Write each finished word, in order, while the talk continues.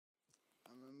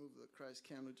the Christ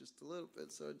candle just a little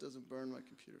bit so it doesn't burn my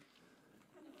computer.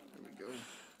 There we go.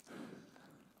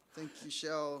 Thank you,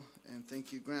 Shell, and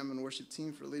thank you, Graham and worship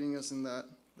team, for leading us in that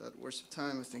worship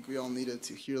time. I think we all needed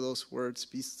to hear those words,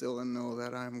 be still and know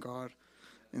that I am God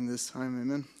in this time,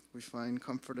 amen. We find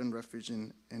comfort and refuge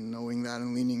in knowing that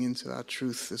and leaning into that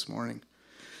truth this morning.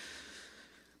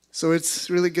 So it's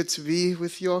really good to be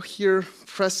with you all here,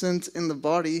 present in the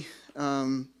body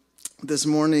this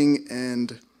morning,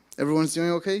 and everyone's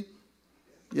doing okay?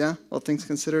 Yeah, all things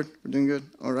considered, we're doing good.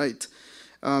 All right.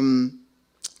 I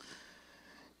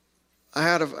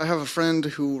have a friend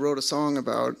who wrote a song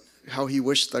about how he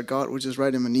wished that God would just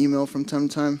write him an email from time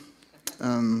to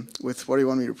time with what do you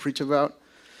want me to preach about.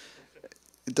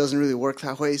 It doesn't really work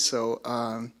that way. So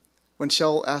when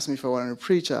Shell asked me if I wanted to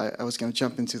preach, I was going to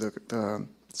jump into the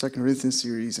 2 Corinthians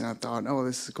series, and I thought, oh,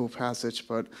 this is a cool passage.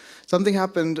 But something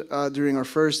happened during our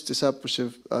first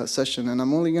discipleship session, and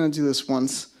I'm only going to do this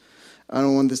once. I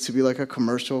don't want this to be like a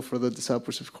commercial for the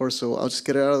discipleship course, so I'll just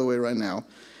get it out of the way right now.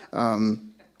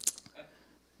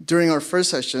 During our first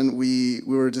session, we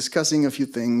were discussing a few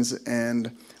things,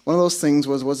 and one of those things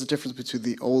was what's the difference between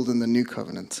the old and the new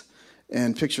covenant,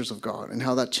 and pictures of God, and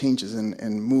how that changes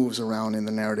and moves around in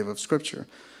the narrative of Scripture.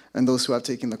 And those who have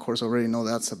taken the course already know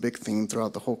that's a big theme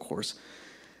throughout the whole course.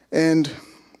 And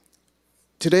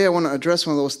today I want to address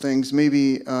one of those things,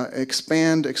 maybe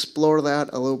explore that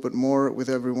a little bit more with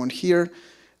everyone here.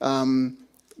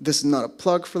 This is not a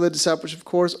plug for the discipleship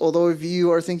course, although if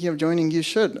you are thinking of joining, you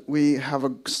should. We have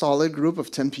a solid group of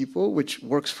 10 people, which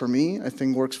works for me. I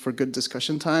think works for good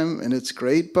discussion time, and it's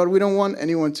great, but we don't want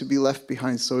anyone to be left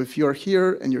behind. So if you're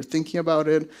here and you're thinking about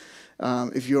it,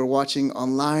 if you're watching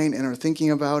online and are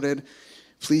thinking about it,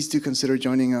 please do consider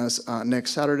joining us next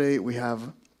Saturday. We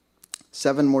have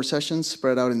 7 more sessions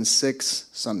spread out in 6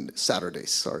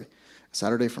 Saturdays.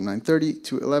 Saturday from 9:30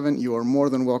 to 11. You are more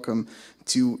than welcome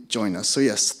to join us. So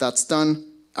yes, that's done,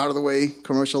 out of the way,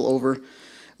 commercial over.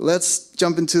 Let's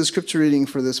jump into the scripture reading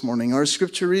for this morning. Our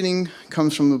scripture reading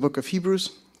comes from the book of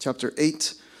Hebrews, chapter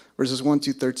 8, verses 1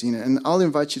 to 13. And I'll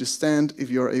invite you to stand if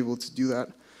you are able to do that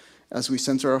as we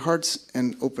center our hearts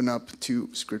and open up to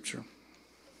scripture.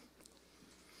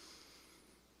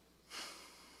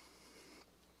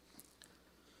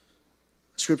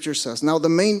 Scripture says, now the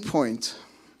main point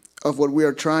of what we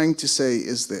are trying to say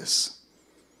is this.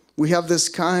 We have this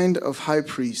kind of high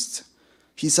priest.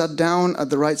 He sat down at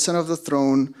the right side of the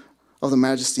throne of the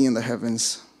majesty in the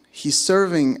heavens. He's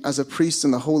serving as a priest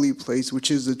in the holy place, which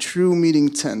is the true meeting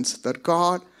tent that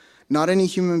God, not any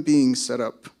human being, set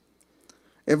up.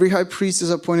 Every high priest is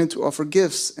appointed to offer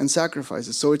gifts and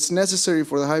sacrifices, so it's necessary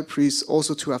for the high priest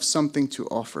also to have something to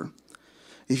offer.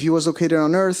 If he was located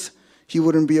on earth, he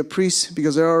wouldn't be a priest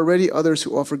because there are already others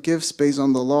who offer gifts based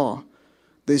on the law.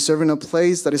 They serve in a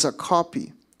place that is a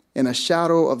copy and a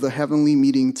shadow of the heavenly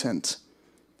meeting tent.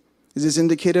 This is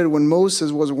indicated when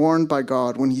Moses was warned by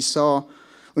God when he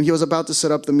was about to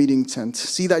set up the meeting tent.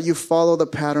 See that you follow the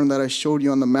pattern that I showed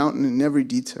you on the mountain in every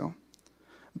detail.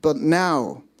 But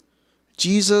now,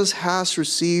 Jesus has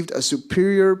received a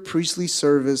superior priestly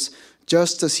service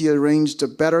just as he arranged a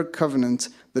better covenant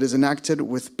that is enacted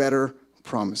with better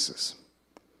promises.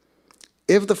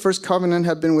 If the first covenant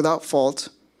had been without fault,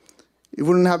 it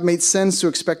wouldn't have made sense to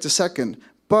expect a second.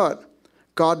 But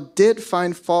God did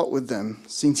find fault with them,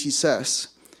 since he says,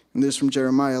 and this is from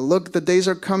Jeremiah, look, the days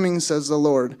are coming, says the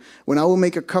Lord, when I will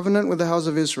make a covenant with the house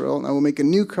of Israel, and I will make a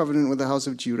new covenant with the house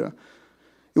of Judah.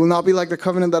 It will not be like the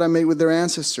covenant that I made with their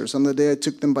ancestors on the day I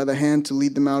took them by the hand to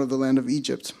lead them out of the land of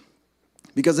Egypt.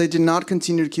 Because they did not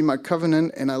continue to keep my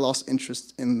covenant, and I lost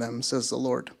interest in them, says the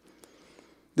Lord.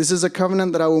 This is a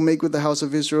covenant that I will make with the house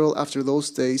of Israel after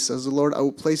those days, says the Lord. I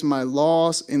will place my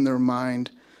laws in their mind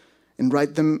and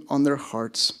write them on their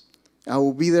hearts. I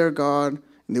will be their God,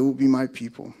 and they will be my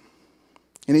people.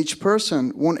 And each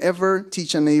person won't ever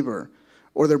teach a neighbor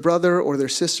or their brother or their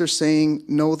sister saying,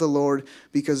 know the Lord,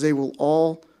 because they will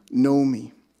all know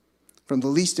me, from the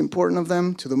least important of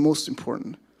them to the most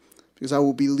important, because I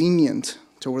will be lenient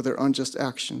toward their unjust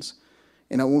actions,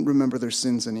 and I won't remember their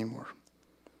sins anymore.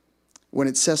 When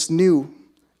it says new,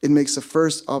 it makes the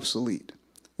first obsolete.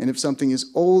 And if something is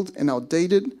old and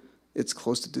outdated, it's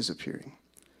close to disappearing.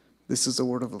 This is the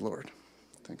word of the Lord.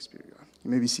 Thanks be to God.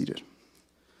 You may be seated.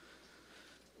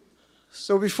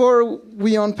 So before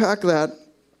we unpack that,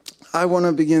 I want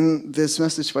to begin this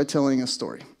message by telling a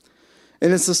story.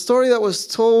 And it's a story that was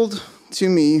told to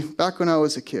me back when I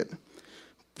was a kid,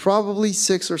 probably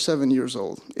 6 or 7 years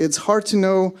old. It's hard to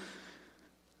know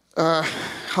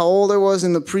how old I was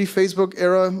in the pre-Facebook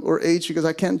era or age because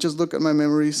I can't just look at my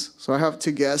memories, so I have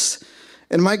to guess.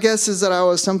 And my guess is that I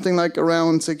was something like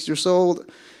around 6 years old.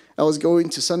 I was going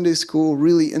to Sunday school,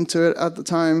 really into it at the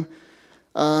time.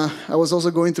 I was also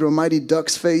going through a Mighty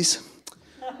Ducks phase,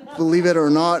 believe it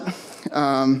or not.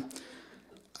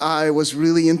 I was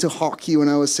really into hockey when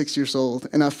I was 6 years old,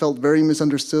 and I felt very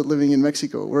misunderstood living in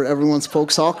Mexico, where everyone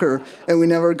spoke soccer, and we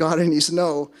never got any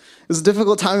snow. It was a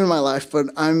difficult time in my life, but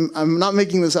I'm not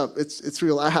making this up. It's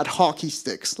real. I had hockey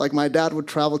sticks. Like, my dad would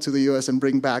travel to the U.S. and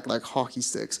bring back, like, hockey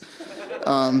sticks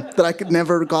that I could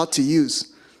never got to use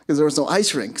because there was no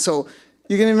ice rink. So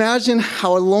you can imagine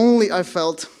how lonely I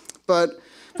felt, but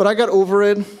I got over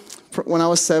it when I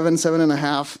was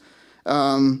 7.5.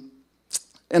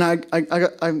 And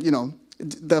I, you know,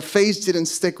 the phase didn't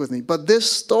stick with me. But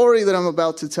this story that I'm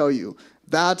about to tell you,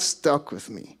 that stuck with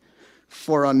me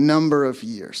for a number of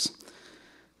years.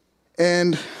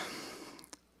 And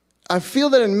I feel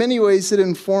that in many ways it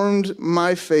informed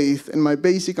my faith and my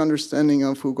basic understanding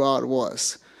of who God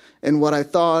was and what I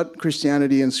thought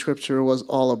Christianity and Scripture was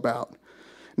all about.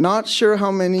 Not sure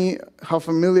how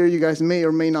familiar you guys may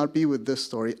or may not be with this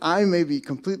story. I may be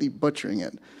completely butchering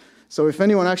it. So if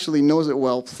anyone actually knows it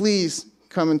well, please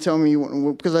come and tell me,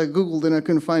 because I Googled and I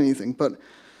couldn't find anything. But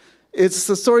it's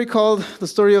the story called The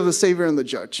Story of the Savior and the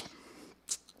Judge.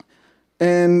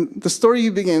 And the story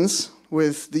begins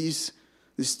with these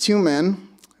two men.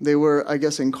 They were, I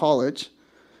guess, in college.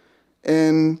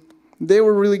 And they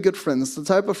were really good friends, the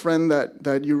type of friend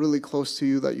that you're really close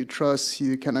to, that you trust,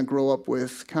 you kind of grow up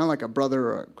with, kind of like a brother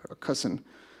or a cousin.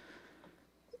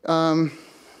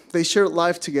 They shared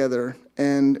life together,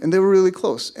 and they were really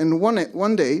close. And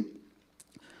one day,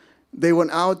 they went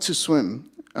out to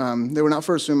swim. They went out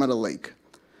for a swim at a lake.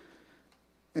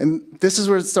 And this is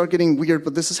where it started getting weird,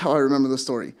 but this is how I remember the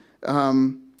story.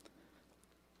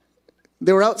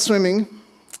 They were out swimming,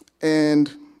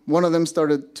 and one of them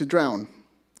started to drown.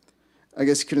 I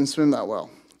guess he couldn't swim that well.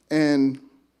 And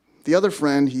the other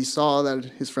friend, he saw that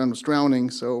his friend was drowning,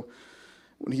 so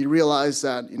when he realized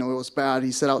that, you know, it was bad,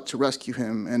 he set out to rescue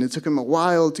him. And it took him a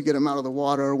while to get him out of the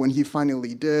water. When he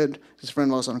finally did, his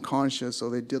friend was unconscious, so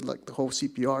they did like the whole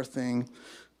CPR thing,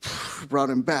 brought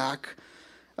him back.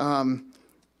 And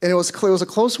it was a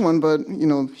close one, but, you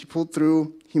know, he pulled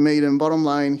through, he made him. Bottom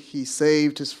line, he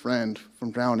saved his friend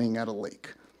from drowning at a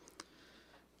lake.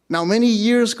 Now, many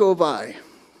years go by,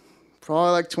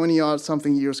 probably like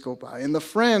 20-odd-something years go by, and the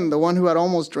friend, the one who had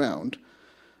almost drowned,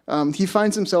 he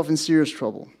finds himself in serious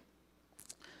trouble.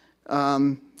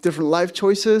 Different life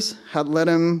choices had led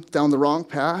him down the wrong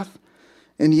path,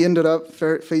 and he ended up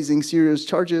facing serious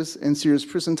charges and serious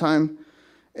prison time,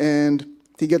 and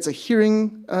he gets a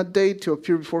hearing date to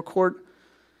appear before court.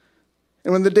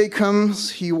 And when the day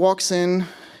comes, he walks in,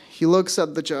 he looks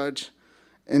at the judge,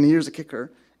 and here's the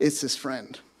kicker, it's his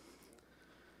friend.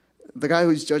 The guy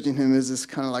who's judging him is this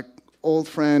kind of like old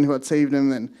friend who had saved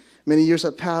him, and many years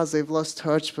have passed, they've lost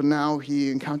touch, but now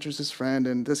he encounters his friend,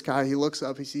 and this guy, he looks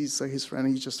up, he sees his friend,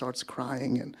 and he just starts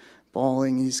crying and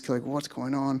bawling. He's like, what's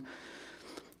going on?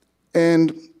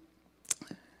 And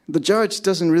the judge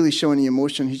doesn't really show any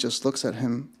emotion. He just looks at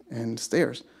him and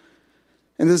stares.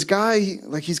 And this guy,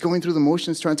 like, he's going through the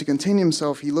motions, trying to contain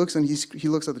himself. He looks and he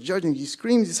looks at the judge and he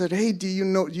screams. He said, hey, do you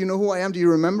know who I am? Do you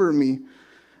remember me?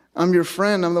 I'm your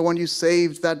friend. I'm the one you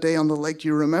saved that day on the lake. Do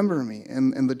you remember me?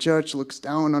 And the judge looks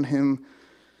down on him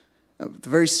with a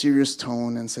very serious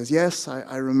tone and says, yes,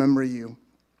 I remember you.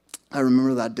 I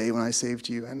remember that day when I saved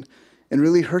you. And it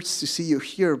really hurts to see you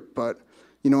here, but,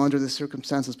 you know, under the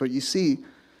circumstances. But you see,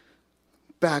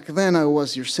 back then I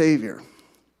was your savior,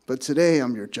 but today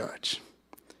I'm your judge.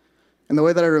 And the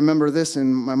way that I remember this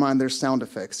in my mind, there's sound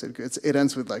effects. It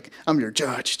ends with like, I'm your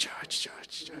judge.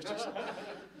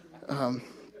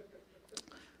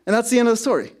 And that's the end of the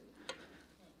story.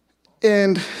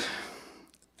 And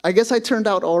I guess I turned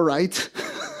out all right.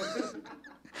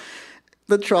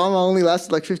 The trauma only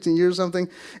lasted like 15 years or something.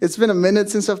 It's been a minute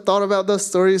since I've thought about that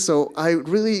story, so I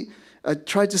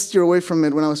tried to steer away from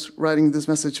it when I was writing this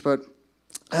message, but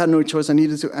I had no choice. I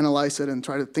needed to analyze it and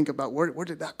try to think about where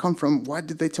did that come from? Why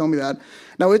did they tell me that?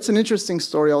 Now, it's an interesting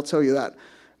story, I'll tell you that.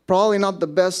 Probably not the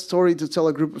best story to tell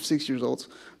a group of 6-year-olds,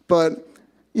 but,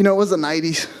 you know, it was the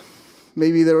 90s.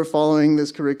 Maybe they were following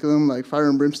this curriculum, like Fire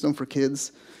and Brimstone for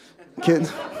kids.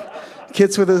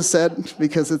 Kids with a set,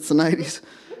 because it's the 90s.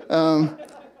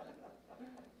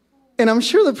 And I'm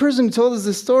sure the person who told us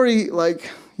this story, like,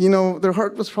 you know, their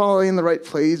heart was probably in the right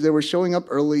place. They were showing up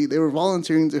early. They were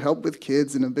volunteering to help with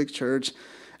kids in a big church.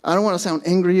 I don't want to sound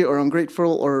angry or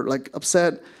ungrateful or, like,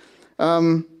 upset.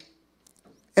 And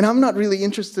I'm not really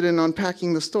interested in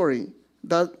unpacking the story.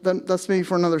 That's maybe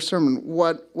for another sermon.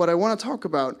 What I want to talk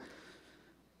about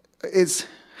is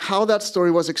how that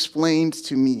story was explained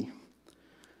to me.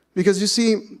 Because you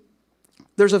see,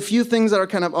 there's a few things that are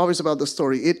kind of obvious about the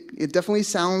story. It definitely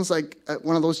sounds like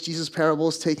one of those Jesus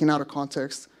parables taken out of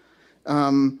context.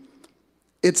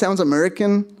 It sounds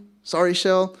American. Sorry,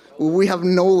 Shell. We have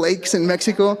no lakes in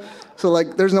Mexico. So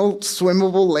like there's no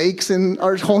swimmable lakes in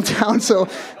our hometown. So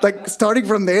like starting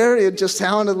from there, it just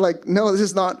sounded like, no, this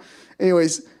is not.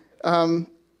 Anyways,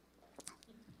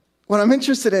 what I'm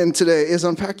interested in today is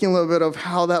unpacking a little bit of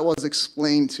how that was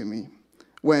explained to me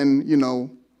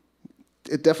when,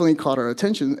 it definitely caught our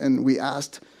attention and we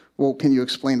asked, well, can you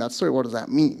explain that story? What does that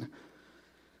mean?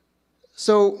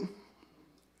 So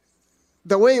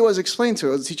the way it was explained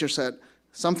to us, the teacher said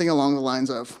something along the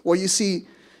lines of, well, you see,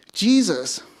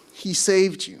 Jesus, he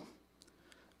saved you.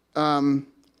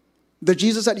 The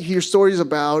Jesus that you hear stories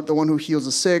about, the one who heals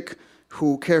the sick,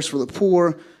 who cares for the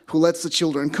poor, who lets the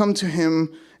children come to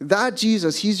him, that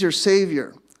Jesus, he's your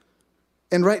Savior.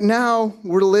 And right now,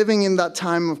 we're living in that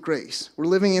time of grace. We're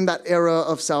living in that era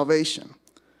of salvation.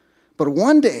 But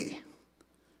one day,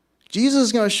 Jesus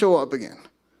is going to show up again.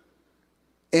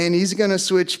 And he's going to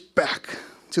switch back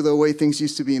to the way things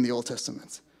used to be in the Old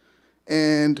Testament.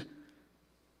 And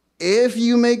if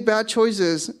you make bad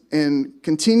choices and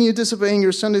continue disobeying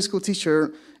your Sunday school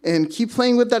teacher and keep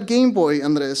playing with that Game Boy,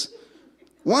 Andres,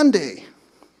 one day,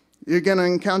 you're going to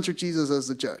encounter Jesus as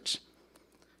the judge.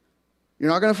 You're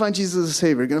not going to find Jesus as a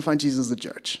Savior. You're going to find Jesus as the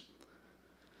judge.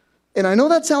 And I know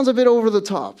that sounds a bit over the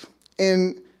top.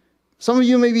 And some of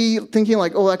you may be thinking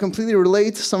like, oh, that completely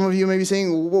relates. Some of you may be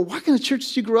saying, well, what kind of church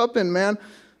did you grow up in, man?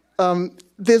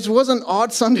 This was an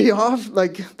odd Sunday off.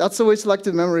 Like, that's the way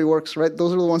selective memory works, right?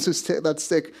 Those are the ones that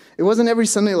stick. It wasn't every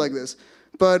Sunday like this.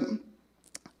 But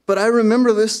I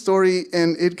remember this story,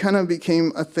 and it kind of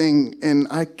became a thing. And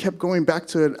I kept going back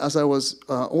to it as I was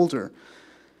older.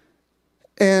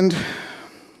 And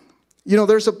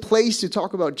there's a place to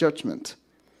talk about judgment.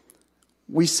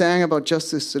 We sang about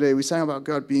justice today. We sang about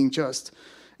God being just.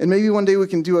 And maybe one day we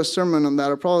can do a sermon on that.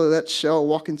 I'll probably let Shell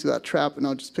walk into that trap, and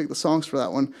I'll just pick the songs for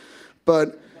that one.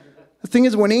 But the thing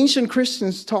is, when ancient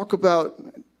Christians talk about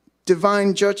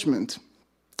divine judgment,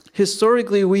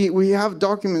 historically we have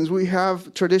documents, we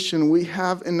have tradition, we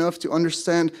have enough to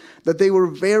understand that they were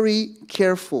very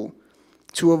careful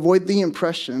to avoid the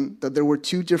impression that there were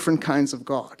two different kinds of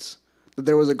gods. That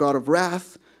there was a God of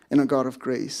wrath and a God of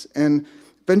grace. And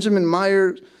Benjamin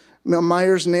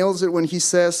Myers nails it when he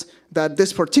says that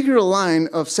this particular line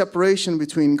of separation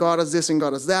between God as this and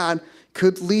God as that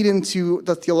could lead into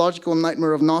the theological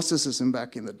nightmare of Gnosticism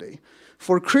back in the day.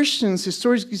 For Christians,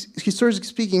 historically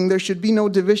speaking, there should be no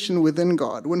division within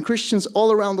God. When Christians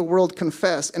all around the world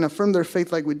confess and affirm their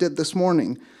faith like we did this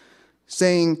morning,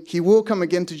 saying he will come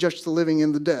again to judge the living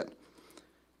and the dead,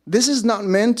 this is not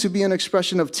meant to be an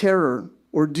expression of terror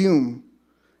or doom.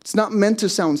 It's not meant to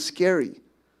sound scary.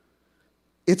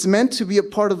 It's meant to be a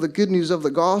part of the good news of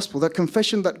the gospel. That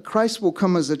confession that Christ will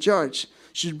come as a judge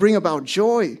should bring about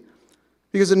joy,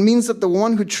 because it means that the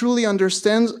one who truly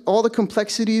understands all the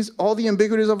complexities, all the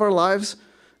ambiguities of our lives,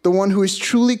 the one who is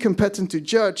truly competent to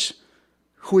judge,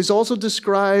 who is also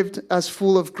described as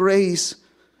full of grace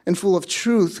and full of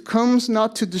truth, comes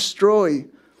not to destroy,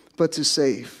 but to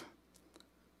save.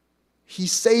 He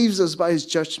saves us by his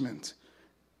judgment.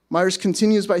 Myers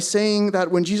continues by saying that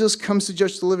when Jesus comes to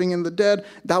judge the living and the dead,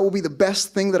 that will be the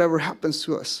best thing that ever happens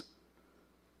to us.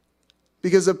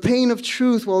 Because the pain of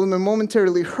truth, while it may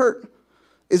momentarily hurt,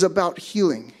 is about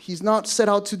healing. He's not set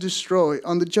out to destroy.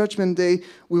 On the judgment day,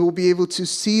 we will be able to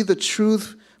see the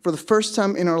truth for the first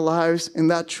time in our lives, and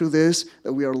that truth is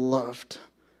that we are loved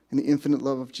in the infinite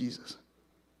love of Jesus.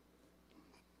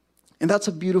 And that's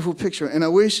a beautiful picture. And I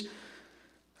wish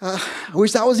that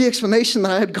was the explanation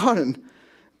that I had gotten.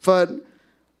 But,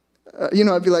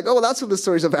 I'd be like, oh, that's what the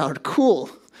story's about. Cool.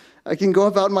 I can go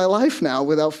about my life now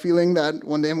without feeling that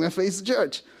one day I'm going to face the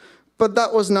judge. But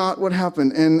that was not what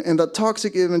happened. And the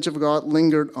toxic image of God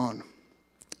lingered on.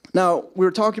 Now, we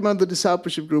were talking about the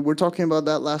discipleship group. We were talking about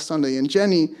that last Sunday. And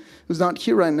Jenny, who's not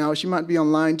here right now, she might be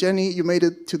online. Jenny, you made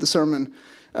it to the sermon.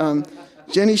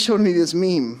 Jenny showed me this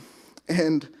meme.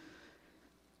 And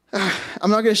I'm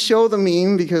not going to show the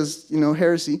meme because,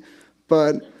 heresy.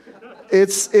 But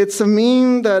it's a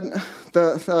meme that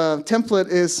the template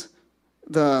is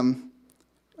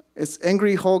it's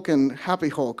Angry Hulk and Happy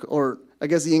Hulk, or I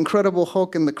guess the Incredible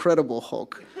Hulk and the Credible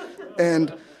Hulk.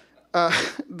 And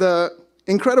the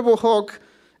Incredible Hulk,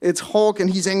 it's Hulk and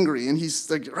he's angry and he's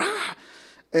like, rah!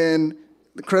 And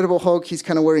the Credible Hulk, he's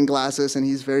kind of wearing glasses and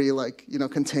he's very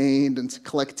contained and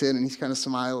collected and he's kind of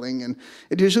smiling. And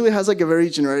it usually has a very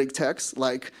generic text,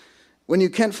 like, when you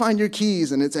can't find your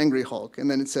keys, and it's Angry Hulk. And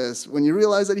then it says, when you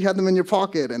realize that you had them in your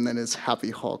pocket, and then it's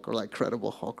Happy Hulk or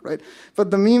Credible Hulk, right?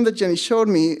 But the meme that Jenny showed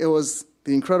me, it was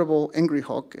the Incredible Angry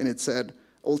Hulk, and it said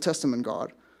Old Testament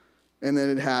God. And then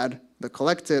it had the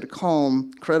collected,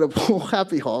 calm, credible,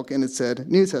 happy Hulk, and it said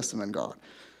New Testament God.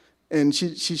 And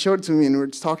she showed it to me, and we were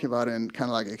just talking about it and kind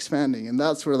of like expanding, and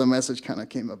that's where the message kind of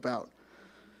came about.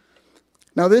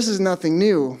 Now, this is nothing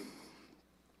new.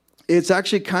 It's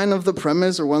actually kind of the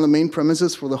premise, or one of the main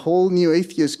premises for the whole New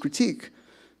Atheist critique,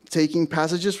 taking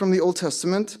passages from the Old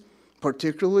Testament,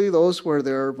 particularly those where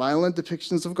there are violent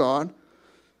depictions of God,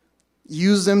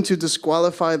 use them to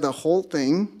disqualify the whole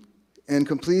thing, and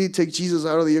completely take Jesus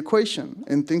out of the equation,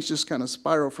 and things just kind of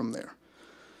spiral from there.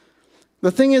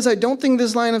 The thing is, I don't think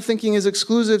this line of thinking is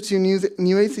exclusive to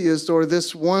New Atheists or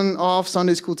this one-off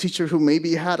Sunday school teacher who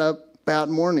maybe had a bad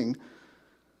morning.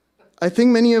 I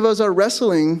think many of us are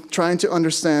wrestling, trying to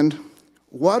understand,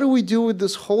 what do we do with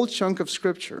this whole chunk of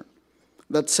Scripture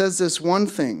that says this one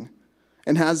thing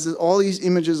and has all these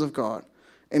images of God?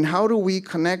 And how do we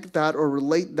connect that or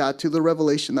relate that to the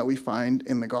revelation that we find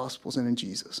in the Gospels and in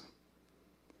Jesus?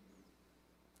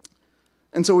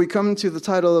 And so we come to the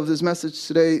title of this message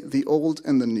today, The Old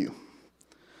and the New.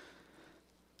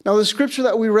 Now, the scripture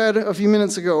that we read a few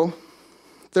minutes ago,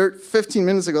 15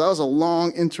 minutes ago, that was a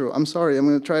long intro. I'm sorry, I'm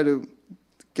going to try to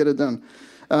get it done.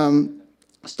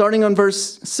 Starting on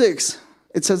verse 6,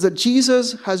 it says that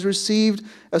Jesus has received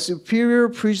a superior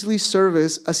priestly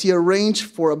service as he arranged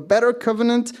for a better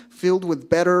covenant filled with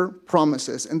better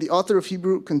promises. And the author of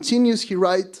Hebrew continues, he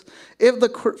writes, if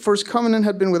the first covenant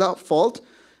had been without fault,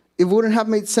 it wouldn't have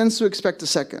made sense to expect a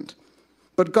second.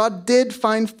 But God did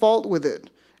find fault with it.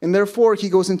 And therefore, he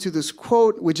goes into this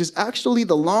quote, which is actually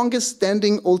the longest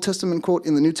standing Old Testament quote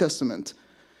in the New Testament.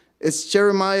 It's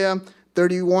Jeremiah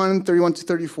 31 to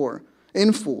 34,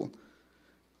 in full.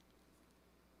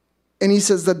 And he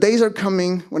says, the days are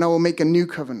coming when I will make a new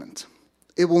covenant.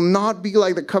 It will not be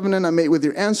like the covenant I made with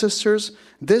your ancestors.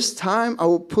 This time I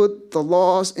will put the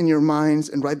laws in your minds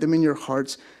and write them in your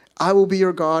hearts. I will be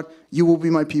your God, you will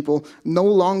be my people. No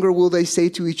longer will they say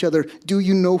to each other, do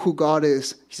you know who God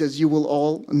is? He says, you will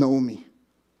all know me.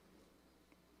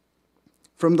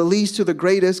 From the least to the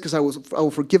greatest, because I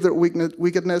will forgive their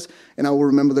wickedness, and I will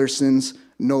remember their sins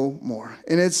no more.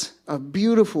 And it's a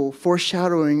beautiful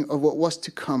foreshadowing of what was to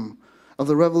come, of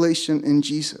the revelation in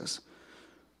Jesus.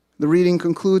 The reading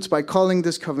concludes by calling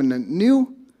this covenant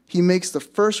new. He makes the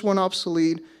first one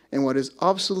obsolete, and what is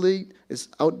obsolete is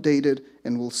outdated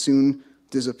and will soon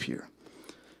disappear.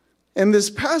 And this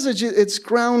passage, it's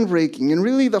groundbreaking. And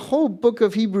really, the whole book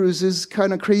of Hebrews is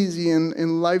kind of crazy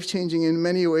and life-changing in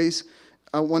many ways.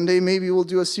 One day, maybe we'll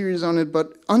do a series on it.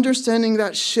 But understanding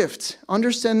that shift,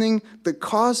 understanding the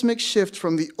cosmic shift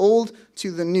from the old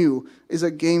to the new is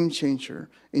a game changer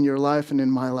in your life and in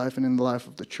my life and in the life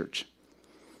of the church.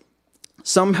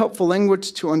 Some helpful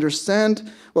language to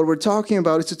understand what we're talking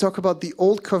about is to talk about the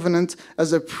old covenant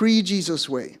as a pre-Jesus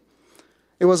way.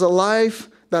 It was a life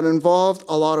that involved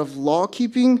a lot of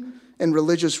law-keeping and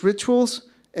religious rituals,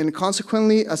 and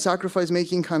consequently a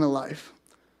sacrifice-making kind of life.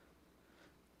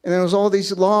 And there was all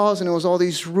these laws and it was all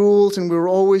these rules, and we were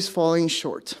always falling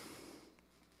short.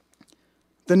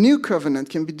 The new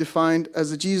covenant can be defined as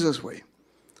the Jesus way.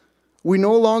 We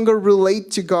no longer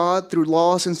relate to God through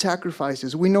laws and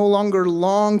sacrifices. We no longer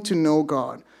long to know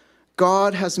God.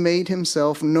 God has made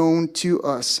himself known to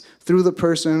us through the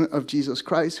person of Jesus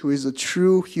Christ, who is a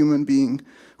true human being,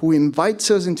 who invites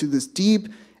us into this deep,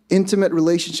 intimate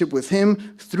relationship with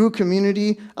him through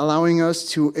community, allowing us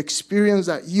to experience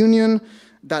that union,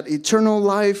 that eternal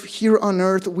life here on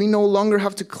earth. We no longer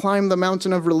have to climb the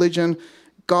mountain of religion.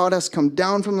 God has come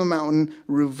down from the mountain,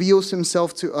 reveals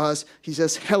himself to us. He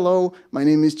says, hello, my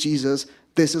name is Jesus.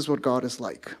 This is what God is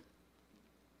like.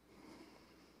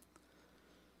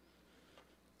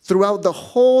 Throughout the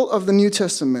whole of the New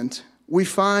Testament, we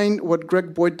find what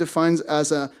Greg Boyd defines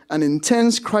as an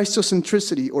intense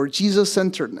Christocentricity or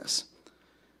Jesus-centeredness.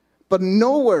 But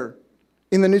nowhere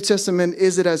in the New Testament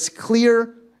is it as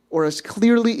clear or as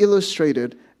clearly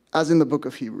illustrated as in the book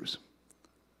of Hebrews.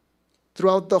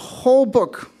 Throughout the whole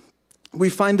book, we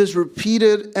find this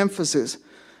repeated emphasis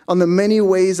on the many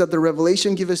ways that the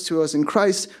revelation given to us in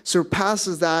Christ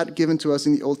surpasses that given to us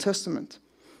in the Old Testament.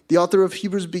 The author of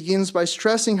Hebrews begins by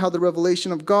stressing how the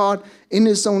revelation of God in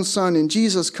his own Son, in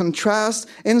Jesus, contrasts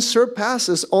and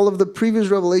surpasses all of the previous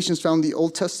revelations found in the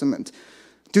Old Testament,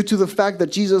 due to the fact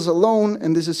that Jesus alone,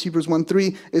 and this is Hebrews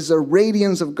 1:3, is the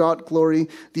radiance of God's glory,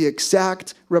 the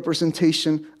exact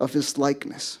representation of his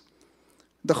likeness.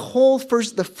 The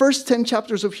first 10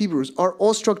 chapters of Hebrews are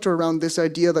all structured around this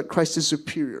idea that Christ is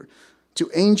superior to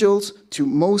angels, to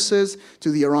Moses,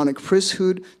 to the Aaronic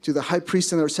priesthood, to the high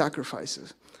priest and their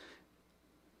sacrifices.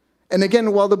 And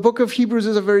again, while the book of Hebrews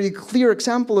is a very clear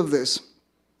example of this,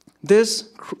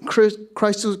 This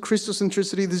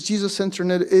Christocentricity, this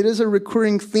Jesus-centeredness, it is a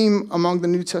recurring theme among the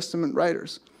New Testament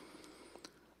writers.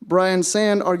 Brian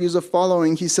Sand argues the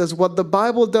following. He says, what the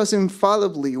Bible does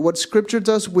infallibly, what Scripture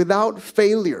does without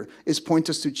failure, is point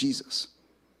us to Jesus.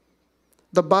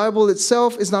 The Bible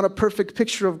itself is not a perfect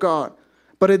picture of God,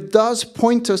 but it does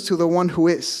point us to the one who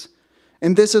is.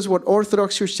 And this is what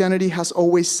Orthodox Christianity has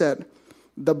always said.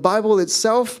 The Bible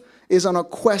itself is on a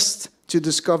quest to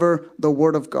discover the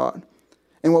Word of God.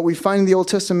 And what we find in the Old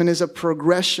Testament is a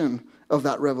progression of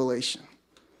that revelation.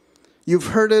 You've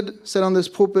heard it said on this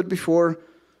pulpit before.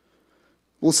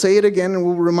 We'll say it again and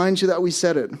we'll remind you that we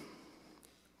said it.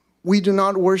 We do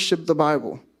not worship the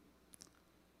Bible.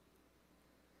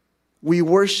 We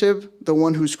worship the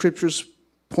one whose scriptures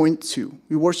point to.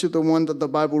 We worship the one that the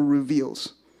Bible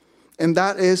reveals. And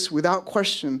that is, without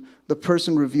question, the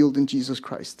person revealed in Jesus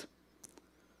Christ.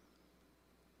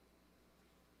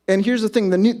 And here's the thing,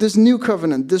 this new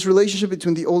covenant, this relationship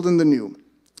between the old and the new.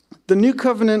 The new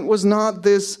covenant was not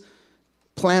this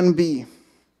plan B.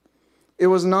 It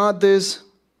was not this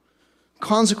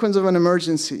consequence of an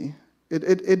emergency.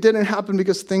 It didn't happen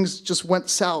because things just went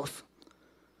south.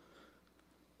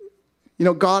 You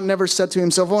know, God never said to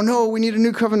himself, oh no, we need a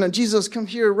new covenant. Jesus, come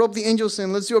here, rope the angels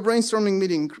in. Let's do a brainstorming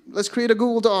meeting. Let's create a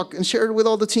Google Doc and share it with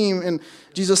all the team. And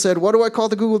Jesus said, what do I call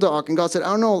the Google Doc? And God said, I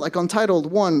don't know, like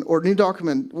Untitled 1 or New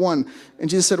Document 1. And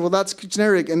Jesus said, well, that's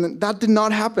generic. And that did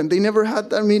not happen. They never had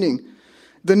that meeting.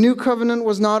 The new covenant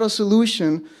was not a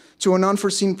solution to an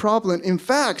unforeseen problem. In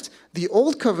fact, the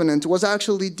old covenant was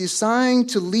actually designed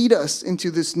to lead us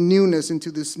into this newness,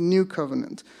 into this new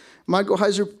covenant. Michael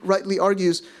Heiser rightly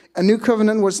argues, a new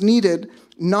covenant was needed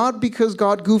not because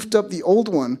God goofed up the old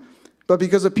one, but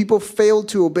because the people failed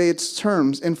to obey its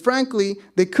terms. And frankly,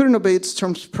 they couldn't obey its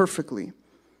terms perfectly.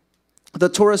 The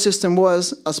Torah system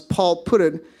was, as Paul put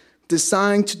it,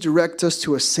 designed to direct us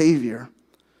to a Savior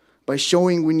by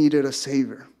showing we needed a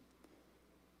Savior.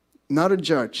 Not a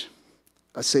judge,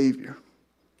 a Savior.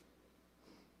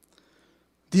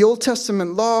 The Old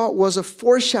Testament law was a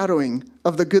foreshadowing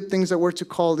of the good things that were to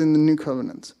come in the New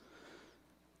Covenant.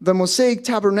 The Mosaic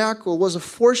tabernacle was a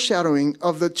foreshadowing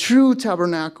of the true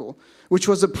tabernacle, which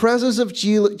was the presence of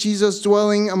Jesus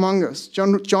dwelling among us.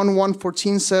 John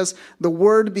 1:14 says, the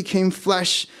Word became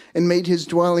flesh and made his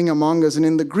dwelling among us. And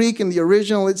in the Greek, in the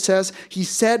original, it says, he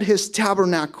set his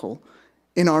tabernacle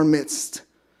in our midst.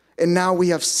 And now we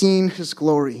have seen his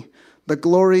glory, the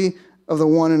glory of the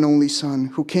one and only Son,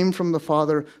 who came from the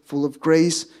Father, full of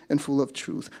grace and full of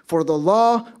truth. For the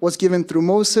law was given through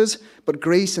Moses, but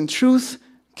grace and truth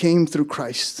came through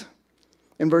Christ.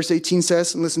 And verse 18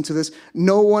 says, and listen to this,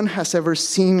 no one has ever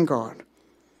seen God,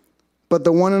 but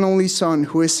the one and only Son,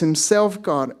 who is himself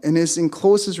God and is in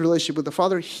closest relationship with the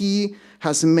Father, he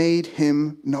has made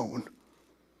him known.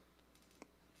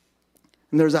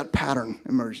 And there's that pattern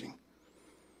emerging.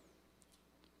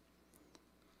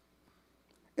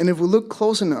 And if we look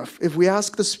close enough, if we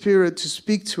ask the Spirit to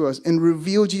speak to us and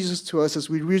reveal Jesus to us as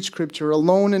we read Scripture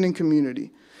alone and in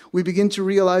community, we begin to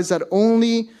realize that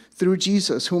only through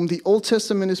Jesus, whom the Old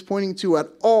Testament is pointing to at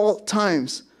all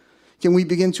times, can we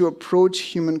begin to approach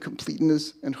human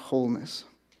completeness and wholeness.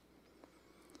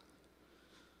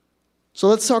 So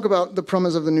let's talk about the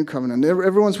promise of the new covenant.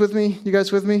 Everyone's with me? You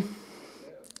guys with me?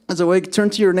 As a way,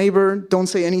 turn to your neighbor, don't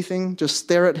say anything, just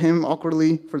stare at him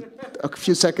awkwardly for a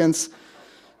few seconds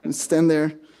and stand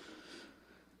there.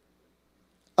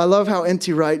 I love how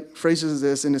N.T. Wright phrases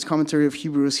this in his commentary of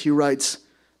Hebrews. He writes,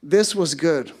 this was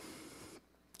good.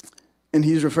 And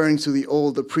he's referring to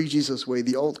the pre-Jesus way,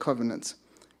 the old covenant.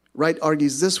 Wright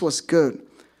argues this was good,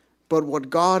 but what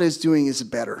God is doing is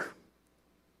better.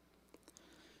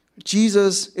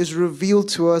 Jesus is revealed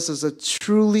to us as a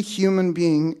truly human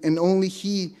being, and only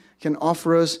he can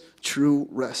offer us true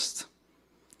rest.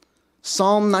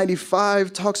 Psalm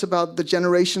 95 talks about the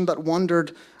generation that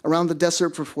wandered around the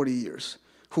desert for 40 years,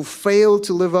 who failed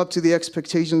to live up to the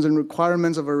expectations and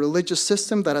requirements of a religious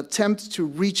system that attempted to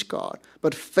reach God,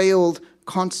 but failed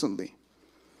constantly.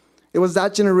 It was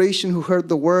that generation who heard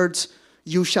the words,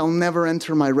 "You shall never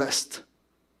enter my rest."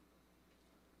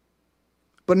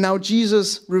 But now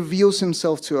Jesus reveals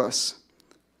himself to us.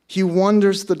 He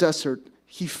wanders the desert.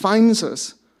 He finds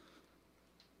us.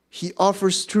 He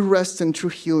offers true rest and true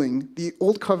healing. The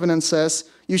old covenant says,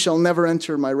 "You shall never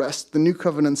enter my rest." The new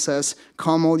covenant says,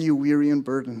 "Come all you weary and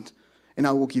burdened, and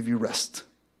I will give you rest."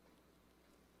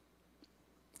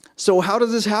 So how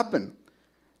does this happen?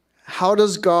 How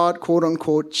does God, quote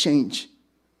unquote, change?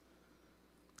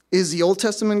 Is the Old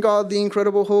Testament God the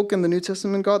Incredible Hulk and the New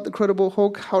Testament God the Incredible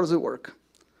Hulk? How does it work?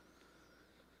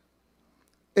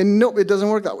 And no, it doesn't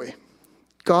work that way.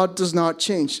 God does not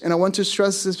change. And I want to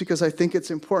stress this because I think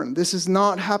it's important. This is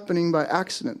not happening by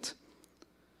accident.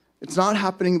 It's not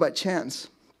happening by chance.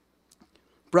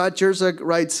 Brad Jersak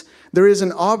writes, there is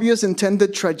an obvious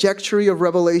intended trajectory of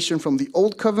revelation from the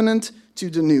old covenant to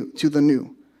the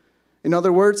new. In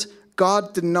other words,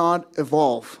 God did not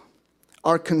evolve.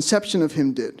 Our conception of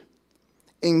him did.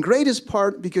 In greatest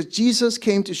part because Jesus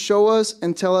came to show us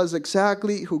and tell us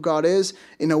exactly who God is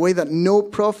in a way that no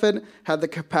prophet had the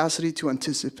capacity to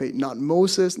anticipate. Not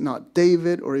Moses, not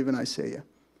David, or even Isaiah.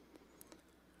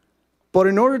 But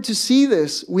in order to see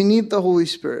this, we need the Holy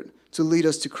Spirit to lead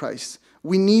us to Christ.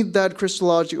 We need that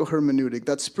Christological hermeneutic,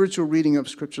 that spiritual reading of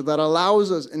Scripture that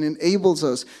allows us and enables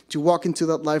us to walk into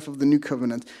that life of the new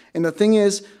covenant. And the thing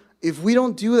is, if we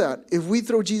don't do that, if we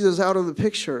throw Jesus out of the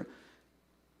picture,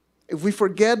 if we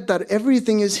forget that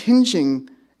everything is hinging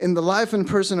in the life and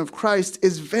person of Christ,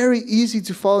 it's very easy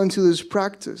to fall into this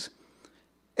practice.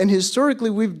 And historically,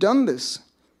 we've done this.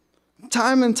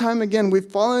 Time and time again, we've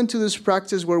fallen into this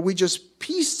practice where we just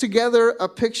piece together a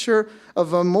picture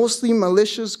of a mostly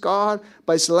malicious God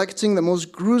by selecting the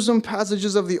most gruesome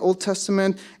passages of the Old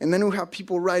Testament, and then we have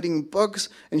people writing books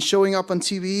and showing up on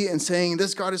TV and saying,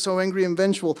 this God is so angry and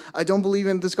vengeful. I don't believe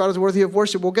in this God is worthy of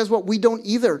worship. Well, guess what? We don't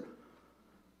either.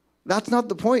 That's not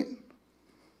the point.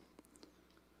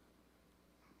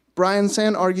 Brian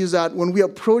Sand argues that when we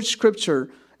approach Scripture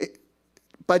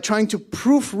by trying to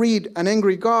proofread an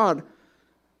angry God,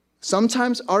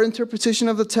 sometimes our interpretation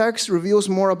of the text reveals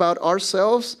more about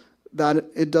ourselves than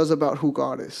it does about who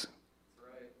God is.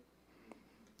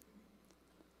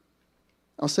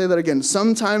 I'll say that again.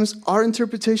 Sometimes our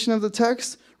interpretation of the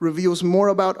text reveals more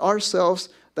about ourselves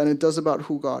than it does about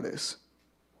who God is.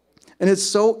 And it's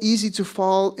so easy to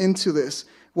fall into this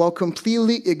while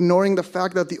completely ignoring the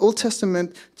fact that the Old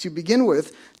Testament, to begin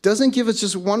with, doesn't give us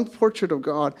just one portrait of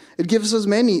God. It gives us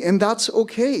many, and that's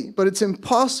okay. But it's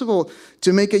impossible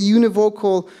to make a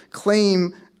univocal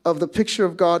claim of the picture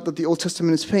of God that the Old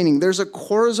Testament is painting. There's a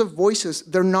chorus of voices.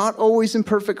 They're not always in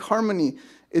perfect harmony.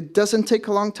 It doesn't take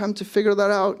a long time to figure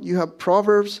that out. You have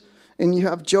Proverbs and you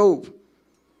have Job.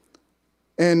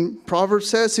 And Proverbs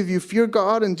says, if you fear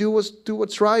God and do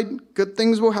what's right, good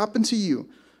things will happen to you.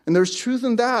 And there's truth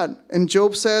in that. And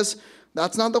Job says,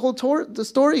 that's not the whole the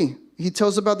story. He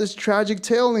tells about this tragic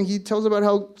tale, and he tells about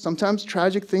how sometimes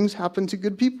tragic things happen to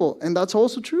good people. And that's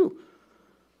also true.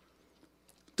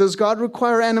 Does God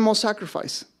require animal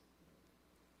sacrifice?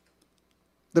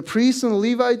 The priests and the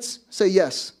Levites say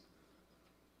yes.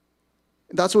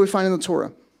 That's what we find in the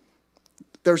Torah.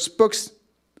 There's books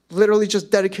literally just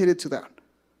dedicated to that.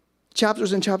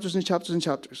 Chapters and chapters and chapters and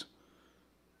chapters.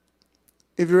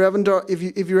 If you're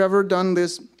ever done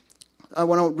this, I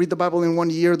want to read the Bible in 1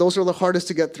 year, those are the hardest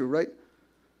to get through, right?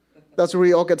 That's where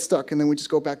we all get stuck, and then we just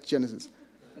go back to Genesis.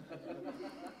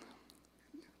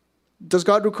 Does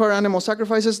God require animal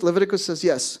sacrifices? Leviticus says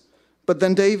yes. But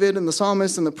then David and the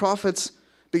psalmists and the prophets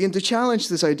begin to challenge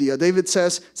this idea. David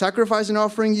says, sacrifice and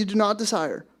offering you do not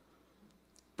desire.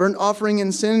 Burnt offering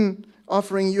and sin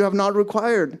offering you have not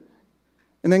required.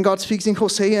 And then God speaks in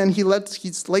Hosea, and he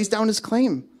lays down his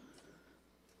claim.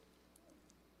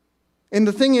 And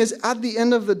the thing is, at the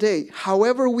end of the day,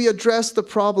 however we address the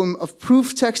problem of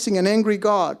proof texting an angry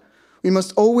God, we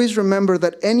must always remember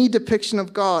that any depiction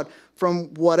of God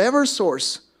from whatever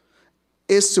source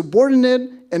is subordinate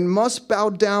and must bow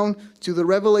down to the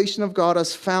revelation of God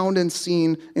as found and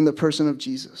seen in the person of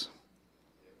Jesus.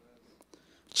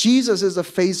 Jesus is the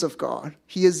face of God.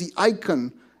 He is the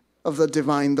icon of the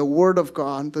divine, the Word of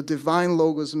God, the divine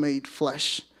Logos made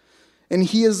flesh. And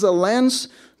he is the lens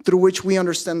through which we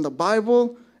understand the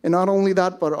Bible, and not only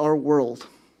that, but our world.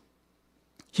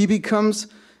 He becomes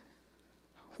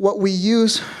what we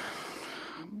use.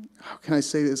 How can I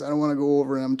say this? I don't want to go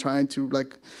over it. I'm trying to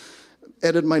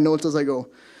edit my notes as I go.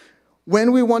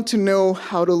 When we want to know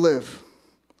how to live,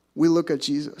 we look at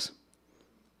Jesus.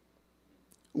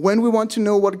 When we want to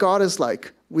know what God is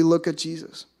like, we look at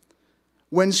Jesus.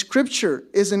 When Scripture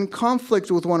is in conflict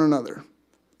with one another,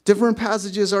 different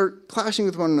passages are clashing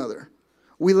with one another,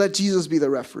 we let Jesus be the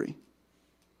referee.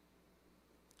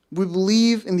 We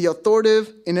believe in the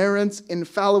authoritative, inerrant,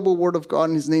 infallible Word of God,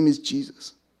 and his name is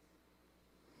Jesus.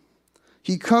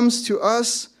 He comes to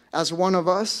us as one of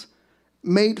us,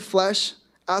 made flesh,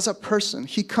 as a person.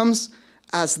 He comes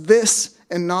as this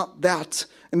and not that.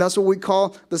 And that's what we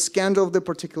call the scandal of the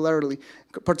particularity.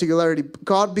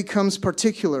 God becomes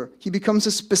particular. He becomes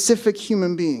a specific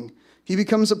human being. He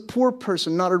becomes a poor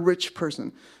person, not a rich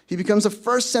person. He becomes a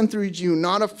first century Jew,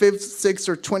 not a 5th, 6th,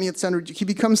 or 20th century Jew. He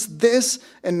becomes this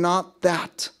and not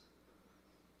that.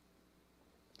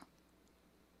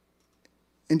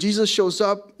 And Jesus shows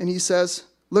up and he says,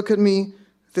 Look at me.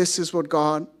 This is what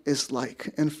God is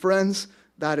like. And friends,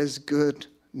 that is good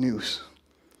news.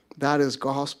 That is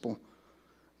gospel.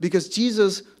 Because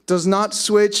Jesus does not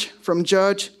switch from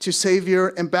judge to savior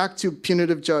and back to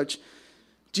punitive judge.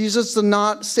 Jesus did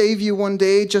not save you one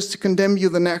day just to condemn you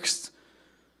the next.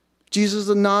 Jesus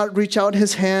did not reach out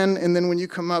his hand and then when you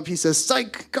come up, he says,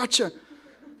 psych, gotcha.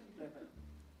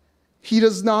 He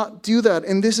does not do that.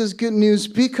 And this is good news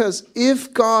because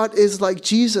if God is like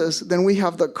Jesus, then we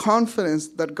have the confidence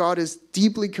that God is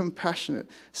deeply compassionate,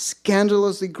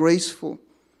 scandalously graceful,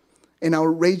 and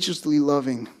outrageously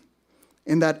loving.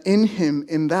 And that in him,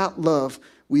 in that love,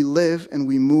 we live and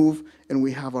we move and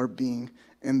we have our being.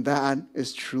 And that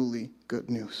is truly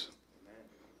good news.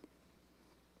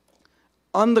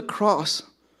 On the cross,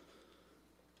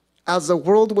 as the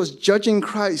world was judging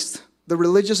Christ, the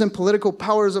religious and political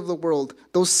powers of the world,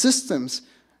 those systems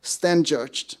stand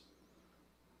judged.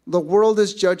 The world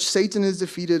is judged, Satan is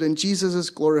defeated, and Jesus is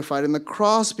glorified. And the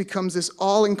cross becomes this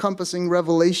all-encompassing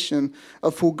revelation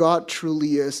of who God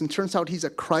truly is. And turns out he's a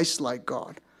Christ-like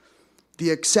God,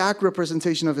 the exact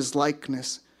representation of his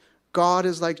likeness. God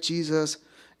is like Jesus,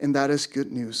 and that is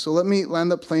good news. So let me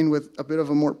land the plane with a bit of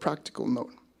a more practical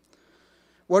note.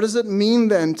 What does it mean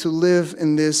then to live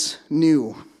in this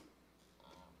new?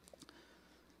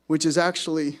 Which is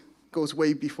actually goes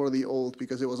way before the old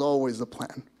because it was always the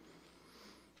plan.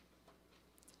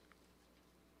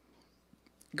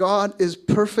 God is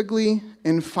perfectly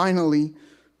and finally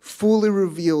fully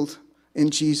revealed in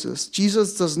Jesus.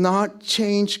 Jesus does not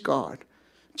change God.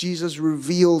 Jesus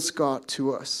reveals God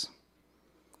to us.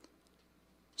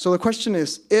 So the question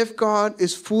is, if God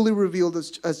is fully revealed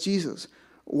as Jesus,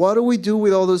 what do we do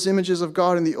with all those images of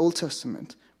God in the Old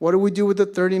Testament? What do we do with the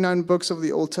 39 books of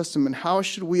the Old Testament? How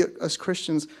should we as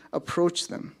Christians approach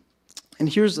them? And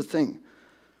here's the thing.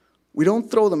 We don't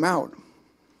throw them out.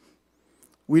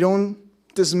 We don't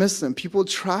dismiss them. People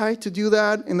tried to do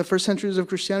that in the first centuries of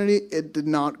Christianity. It did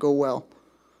not go well.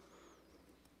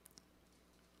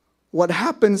 What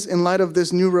happens in light of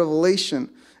this new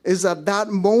revelation is that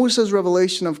Moses'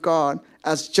 revelation of God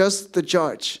as just the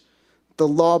judge, the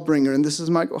lawbringer, and this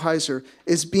is Michael Heiser,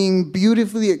 is being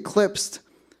beautifully eclipsed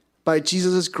by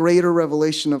Jesus' greater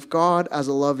revelation of God as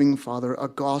a loving Father, a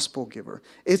gospel giver.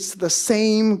 It's the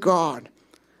same God,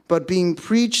 but being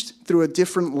preached through a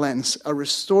different lens, a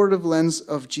restorative lens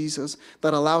of Jesus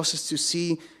that allows us to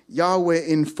see Yahweh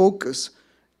in focus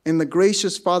and the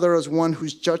gracious Father as one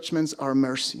whose judgments are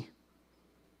mercy.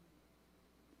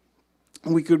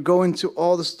 And we could go into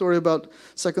all the story about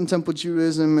Second Temple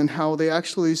Judaism and how they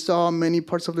actually saw many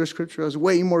parts of their scripture as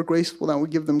way more graceful than we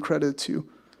give them credit to.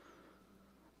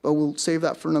 But we'll save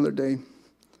that for another day.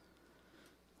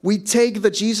 We take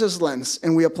the Jesus lens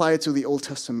and we apply it to the Old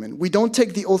Testament. We don't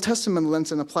take the Old Testament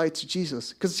lens and apply it to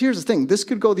Jesus. Because here's the thing, this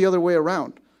could go the other way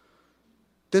around.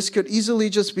 This could easily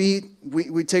just be,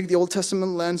 we take the Old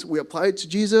Testament lens, we apply it to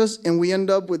Jesus, and we end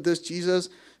up with this Jesus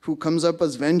who comes up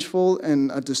as vengeful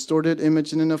and a distorted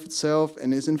image in and of itself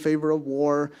and is in favor of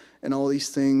war and all these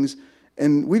things.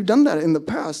 And we've done that in the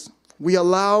past. We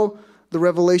allow the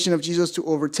revelation of Jesus to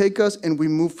overtake us, and we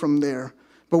move from there.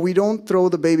 But we don't throw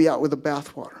the baby out with the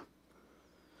bathwater.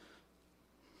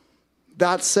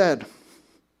 That said,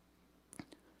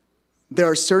 there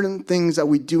are certain things that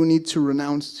we do need to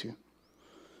renounce to.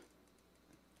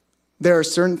 There are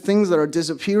certain things that are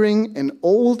disappearing and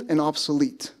old and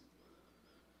obsolete.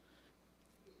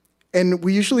 And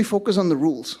we usually focus on the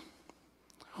rules.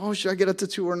 Oh, should I get a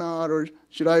tattoo or not? Or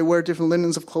should I wear different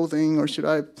linens of clothing? Or should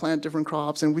I plant different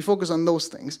crops? And we focus on those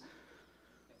things.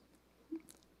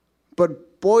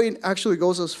 But Boyd actually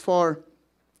goes as far,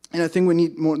 and I think we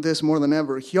need this more than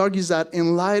ever. He argues that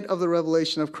in light of the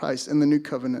revelation of Christ in the New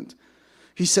Covenant,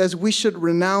 he says we should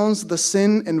renounce the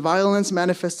sin and violence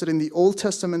manifested in the Old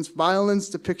Testament's violence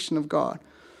depiction of God.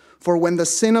 For when the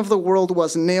sin of the world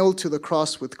was nailed to the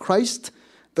cross with Christ,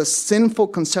 the sinful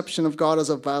conception of God as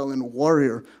a violent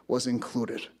warrior was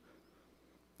included.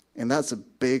 And that's a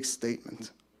big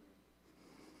statement.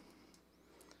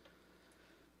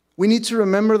 We need to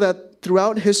remember that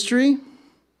throughout history,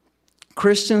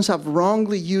 Christians have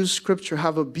wrongly used Scripture,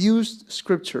 have abused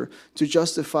Scripture to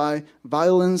justify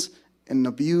violence and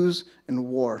abuse and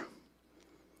war.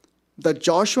 The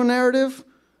Joshua narrative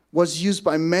was used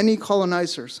by many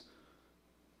colonizers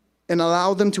and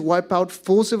allowed them to wipe out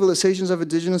full civilizations of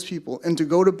indigenous people and to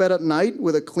go to bed at night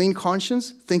with a clean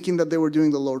conscience, thinking that they were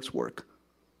doing the Lord's work.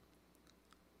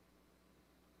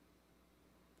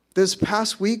 This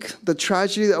past week, the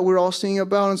tragedy that we're all seeing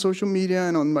about on social media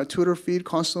and on my Twitter feed,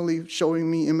 constantly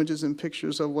showing me images and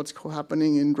pictures of what's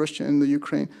happening in Russia and the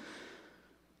Ukraine.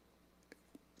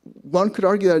 one could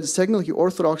argue that it's technically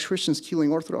Orthodox Christians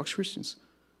killing Orthodox Christians.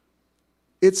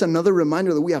 It's another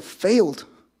reminder that we have failed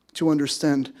to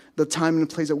understand the time and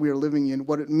place that we are living in,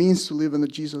 what it means to live in the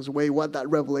Jesus way, what that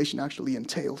revelation actually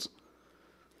entails.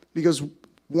 Because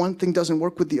one thing doesn't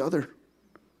work with the other.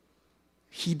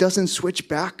 He doesn't switch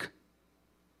back.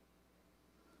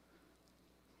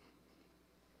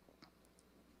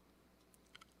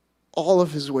 All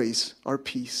of his ways are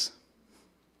peace.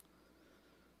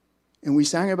 And we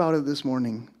sang about it this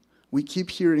morning. We keep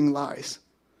hearing lies.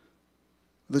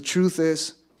 The truth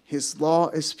is, his law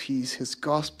is peace. His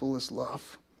gospel is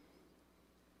love.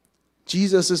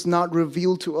 Jesus is not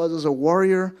revealed to us as a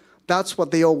warrior. That's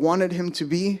what they all wanted him to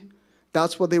be.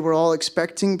 That's what they were all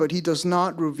expecting, but he does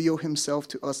not reveal himself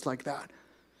to us like that.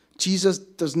 Jesus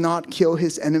does not kill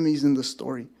his enemies in the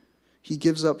story. He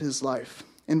gives up his life.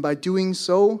 And by doing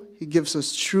so, he gives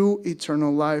us true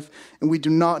eternal life. And we do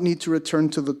not need to return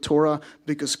to the Torah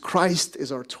because Christ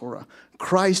is our Torah.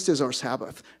 Christ is our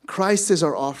Sabbath. Christ is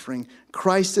our offering.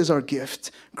 Christ is our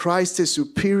gift. Christ is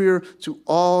superior to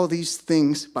all these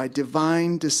things by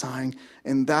divine design.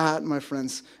 And that, my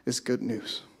friends, is good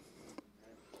news.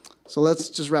 So let's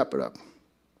just wrap it up.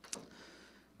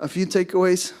 A few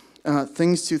takeaways,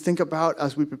 things to think about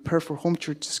as we prepare for home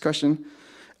church discussion.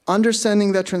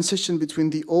 Understanding that transition between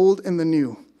the old and the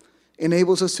new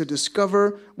enables us to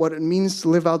discover what it means to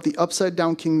live out the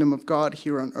upside-down kingdom of God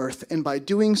here on earth. And by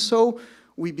doing so,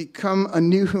 we become a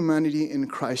new humanity in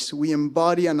Christ. We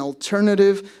embody an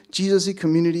alternative Jesus-y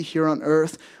community here on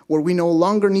earth where we no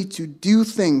longer need to do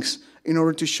things in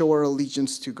order to show our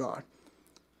allegiance to God.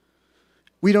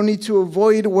 We don't need to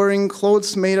avoid wearing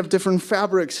clothes made of different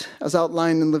fabrics, as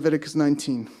outlined in Leviticus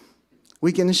 19.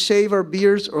 We can shave our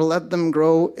beards or let them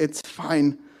grow. It's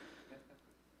fine.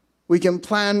 We can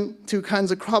plant two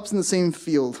kinds of crops in the same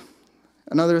field.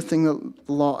 Another thing that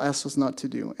the law asks us not to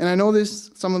do. And I know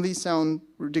some of these sound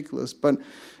ridiculous, but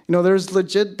there's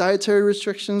legit dietary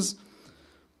restrictions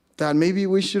that maybe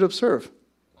we should observe.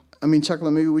 I mean,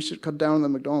 chocolate, maybe we should cut down on the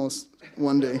McDonald's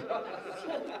one day.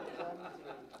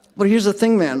 But here's the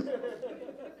thing, man.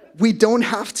 We don't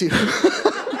have to.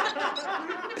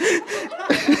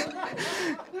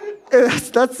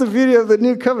 That's the beauty of the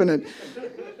new covenant.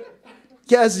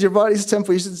 Yes, your body's a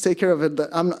temple. You should take care of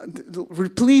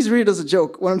it. Please read it as a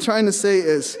joke. What I'm trying to say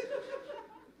is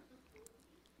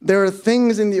there are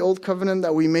things in the old covenant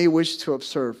that we may wish to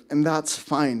observe, and that's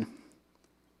fine.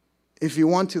 If you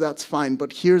want to, that's fine.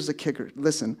 But here's the kicker.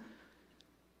 Listen.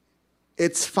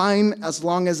 It's fine as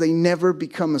long as they never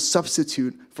become a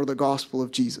substitute for the gospel of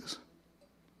Jesus.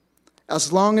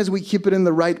 As long as we keep it in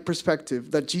the right perspective,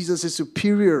 that Jesus is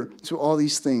superior to all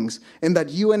these things, and that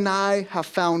you and I have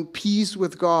found peace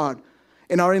with God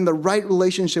and are in the right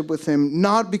relationship with him,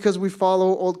 not because we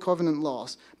follow old covenant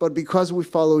laws, but because we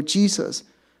follow Jesus,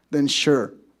 then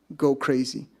sure, go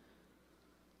crazy.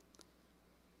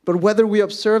 But whether we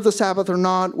observe the Sabbath or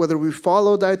not, whether we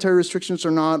follow dietary restrictions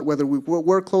or not, whether we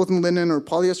wear clothes in linen or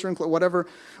polyester and whatever,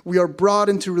 we are brought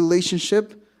into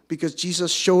relationship because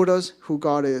Jesus showed us who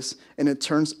God is. And it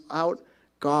turns out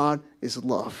God is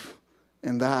love.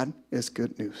 And that is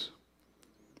good news.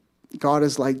 God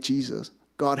is like Jesus.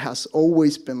 God has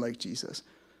always been like Jesus.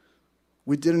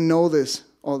 We didn't know this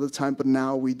all the time, but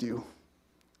now we do.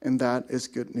 And that is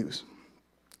good news.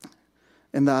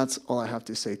 And that's all I have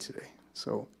to say today.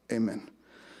 So, amen.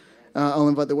 I'll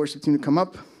invite the worship team to come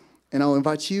up, and I'll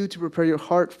invite you to prepare your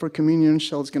heart for communion.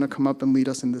 Shell's going to come up and lead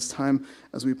us in this time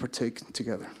as we partake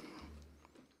together.